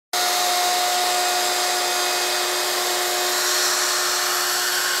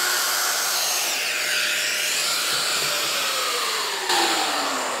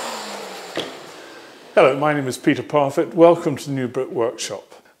Hello, my name is Peter Parf. Welcome to the New Brick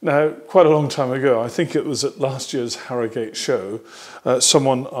Workshop. Now, quite a long time ago, I think it was at last year's Harrogate show,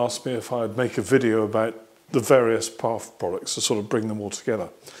 someone asked me if I'd make a video about the various Parf products to sort of bring them all together.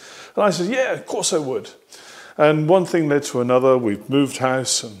 And I said, yeah, of course I would. And one thing led to another. We've moved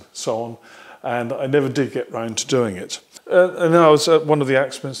house and so on, and I never did get round to doing it. And then I was at one of the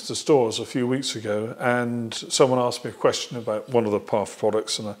Axminster stores a few weeks ago, and someone asked me a question about one of the Parf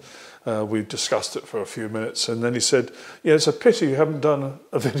products, and we discussed it for a few minutes, and then he said, yeah, it's a pity you haven't done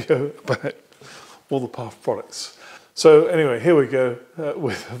a video about all the Parf products. So anyway, here we go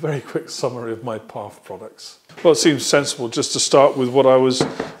with a very quick summary of my Parf products. Well, it seems sensible just to start with what I was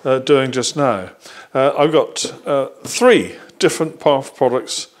doing just now. I've got 3 different Parf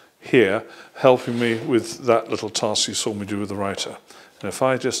products here helping me with that little task you saw me do with the router. And if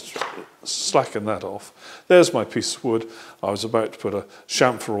I just slacken that off, there's my piece of wood. I was about to put a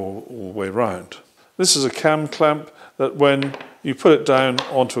chamfer all the way round. This is a cam clamp that when you put it down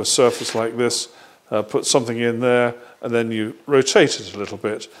onto a surface like this, put something in there, and then you rotate it a little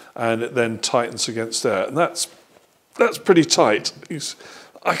bit, and it then tightens against there. And that's pretty tight.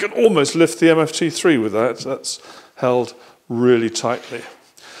 I can almost lift the MFT3 with that. That's held really tightly.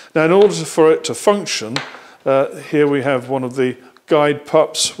 Now, in order for it to function, here we have one of the guide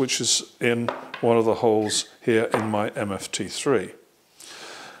pups, which is in one of the holes here in my MFT3.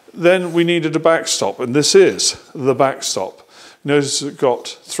 Then we needed a backstop, and this is the backstop. Notice it's got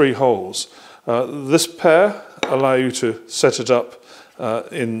 3 holes. This pair allow you to set it up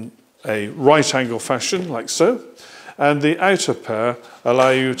in a right angle fashion, like so, and the outer pair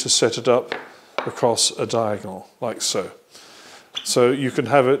allow you to set it up across a diagonal, like so. So you can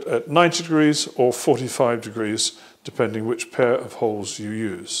have it at 90 degrees or 45 degrees, depending which pair of holes you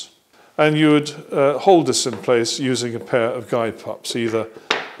use. And you would hold this in place using a pair of guide pups, either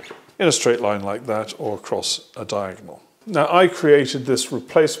in a straight line like that or across a diagonal. Now, I created this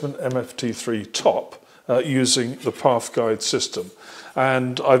replacement MFT3 top using the Parf guide system,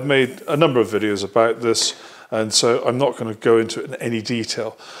 and I've made a number of videos about this, and so I'm not going to go into it in any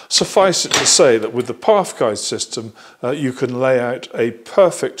detail. Suffice it to say that with the Parf guide system, you can lay out a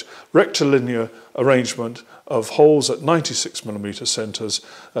perfect rectilinear arrangement of holes at 96mm centres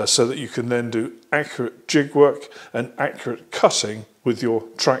so that you can then do accurate jig work and accurate cutting with your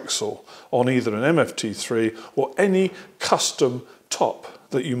track saw on either an MFT3 or any custom top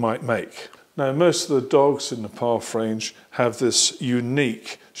that you might make. Now, most of the dogs in the Parf range have this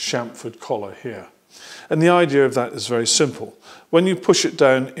unique chamfered collar here. And the idea of that is very simple. When you push it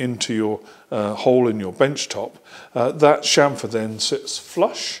down into your hole in your bench top, that chamfer then sits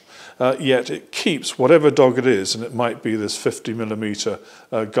flush, yet it keeps whatever dog it is, and it might be this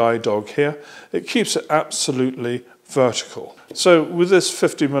 50mm guide dog here, it keeps it absolutely vertical. So with this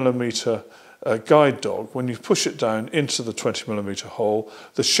 50mm guide dog, when you push it down into the 20mm hole,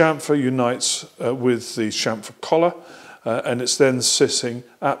 the chamfer unites with the chamfer collar, and it's then sitting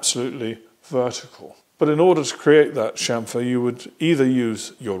absolutely vertical. But in order to create that chamfer, you would either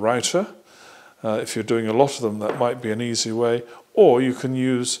use your router. If you're doing a lot of them, that might be an easy way, or you can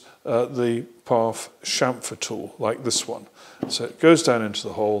use the Parf chamfer tool, like this one. So it goes down into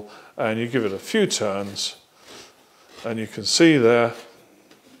the hole, and you give it a few turns, and you can see there,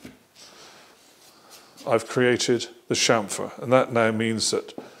 I've created the chamfer, and that now means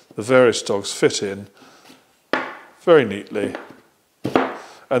that the various dogs fit in very neatly,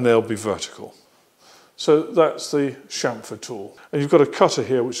 and they'll be vertical. So that's the chamfer tool. And you've got a cutter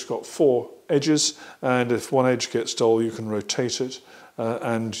here which has got 4 edges, and if one edge gets dull you can rotate it,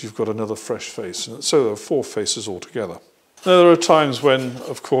 and you've got another fresh face. And so there are 4 faces altogether. Now, there are times when,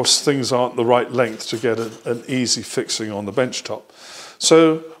 of course, things aren't the right length to get an easy fixing on the bench top.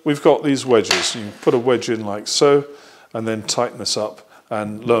 So we've got these wedges. You put a wedge in like so, and then tighten this up,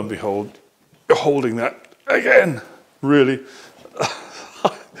 and lo and behold, you're holding that again. Really,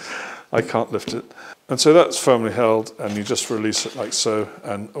 I can't lift it. And so that's firmly held, and you just release it like so,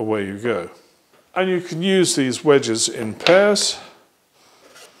 and away you go. And you can use these wedges in pairs,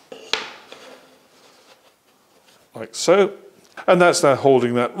 like so. And that's now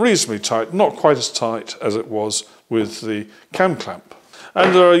holding that reasonably tight, not quite as tight as it was with the cam clamp.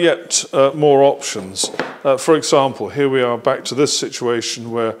 And there are yet more options. For example, here we are back to this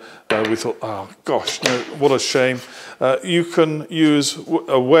situation where we thought, oh gosh, no, what a shame. You can use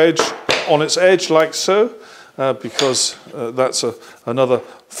a wedge on its edge like so, because that's another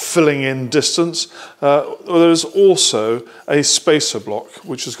filling in distance. There's also a spacer block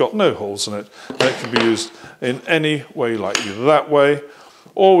which has got no holes in it, and it can be used in any way you like, either that way,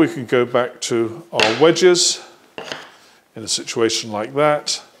 or we can go back to our wedges in a situation like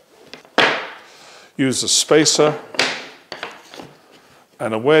that. use a spacer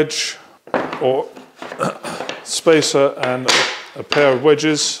and a wedge, or spacer and a pair of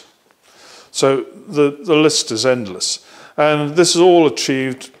wedges. So the list is endless. And this is all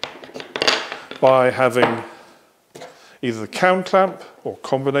achieved by having either the cam clamp or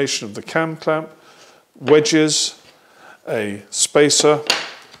combination of the cam clamp, wedges, a spacer,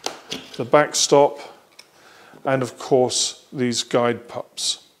 the backstop, and of course these guide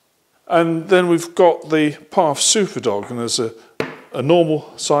pups. And then we've got the Parf Superdog, and there's a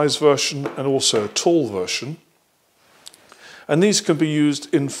normal size version and also a tall version. And these can be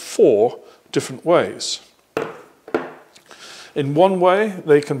used in 4 different ways. In one way,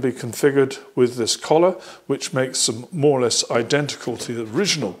 they can be configured with this collar, which makes them more or less identical to the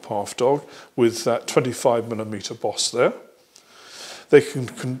original Parf dog with that 25mm boss there. They can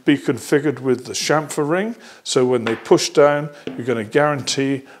be configured with the chamfer ring, so when they push down, you're going to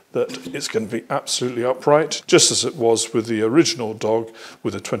guarantee that it's going to be absolutely upright, just as it was with the original dog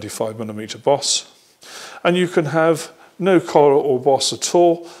with a 25mm boss. And you can have no collar or boss at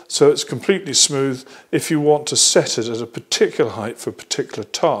all, so it's completely smooth if you want to set it at a particular height for a particular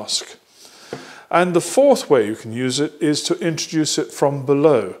task. And the 4th way you can use it is to introduce it from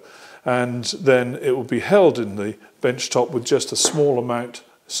below, and then it will be held in the bench top with just a small amount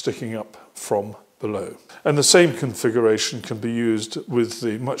sticking up from below. And the same configuration can be used with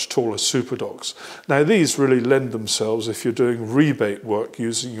the much taller super dogs. Now these really lend themselves if you're doing rebate work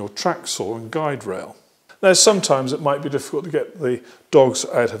using your track saw and guide rail. Now sometimes it might be difficult to get the dogs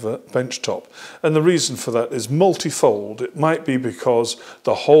out of a bench top, and the reason for that is multifold. It might be because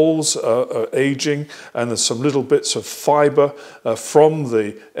the holes are aging and there's some little bits of fibre from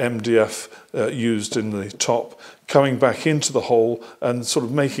the MDF used in the top coming back into the hole and sort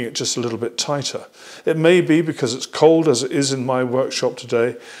of making it just a little bit tighter. It may be because it's cold, as it is in my workshop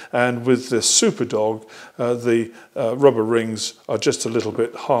today, and with this super dog the rubber rings are just a little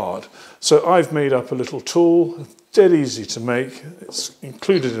bit hard. So I've made up a little tool, dead easy to make. It's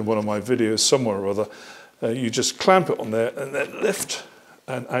included in one of my videos somewhere or other. You just clamp it on there and then lift,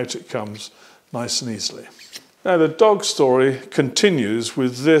 and out it comes nice and easily. Now the dog story continues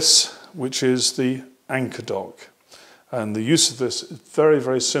with this, which is the anchor dog. And the use of this is very,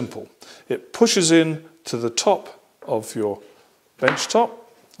 very simple. It pushes in to the top of your bench top,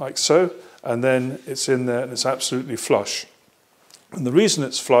 like so, and then it's in there and it's absolutely flush. And the reason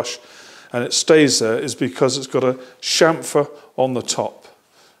it's flush and it stays there is because it's got a chamfer on the top,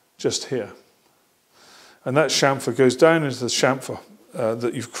 just here. And that chamfer goes down into the chamfer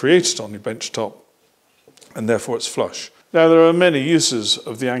that you've created on your bench top, and therefore it's flush. Now there are many uses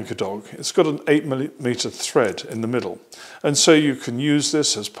of the anchor dog. It's got an 8mm thread in the middle, and so you can use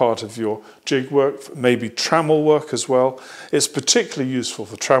this as part of your jig work, maybe trammel work as well. It's particularly useful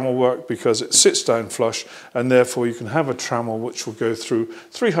for trammel work because it sits down flush, and therefore you can have a trammel which will go through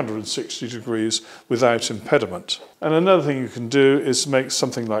 360 degrees without impediment. And another thing you can do is make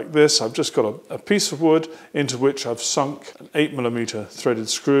something like this. I've just got a piece of wood into which I've sunk an 8mm threaded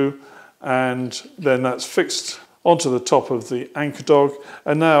screw, and then that's fixed onto the top of the anchor dog,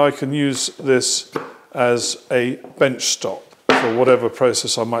 and now I can use this as a bench stop for whatever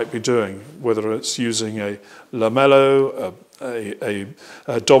process I might be doing, whether it's using a lamello,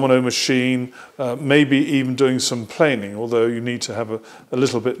 a domino machine, maybe even doing some planing, although you need to have a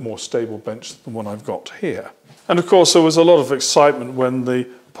little bit more stable bench than the one I've got here. And of course there was a lot of excitement when the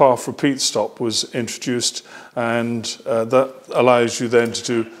Parf repeat stop was introduced, and that allows you then to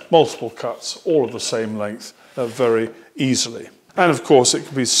do multiple cuts, all of the same length, very easily. And of course it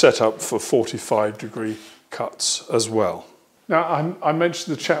can be set up for 45-degree cuts as well. Now I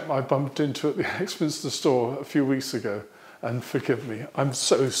mentioned the chap I bumped into at the Axminster store a few weeks ago, and forgive me, I'm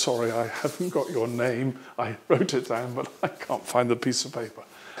so sorry I haven't got your name. I wrote it down but I can't find the piece of paper.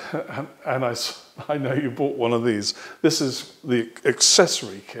 And I know you bought one of these. This is the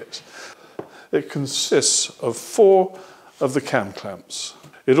accessory kit. It consists of 4 of the cam clamps.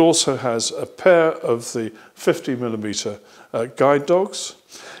 It also has a pair of the 50mm guide dogs.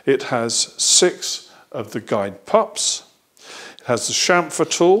 It has 6 of the guide pups. It has the chamfer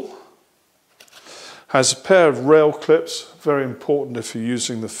tool. Has a pair of rail clips, very important if you're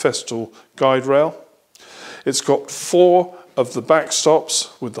using the Festool guide rail. It's got 4 of the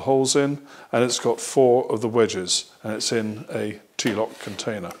backstops with the holes in, and it's got 4 of the wedges, and it's in a T-lock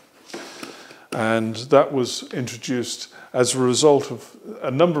container. And that was introduced as a result of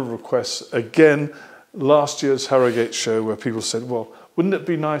a number of requests. Again, last year's Harrogate show, where people said, well, wouldn't it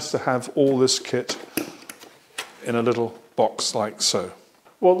be nice to have all this kit in a little box like so?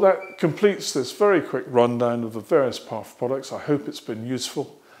 Well, that completes this very quick rundown of the various Parf products. I hope it's been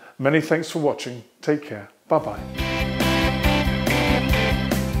useful. Many thanks for watching. Take care. Bye-bye.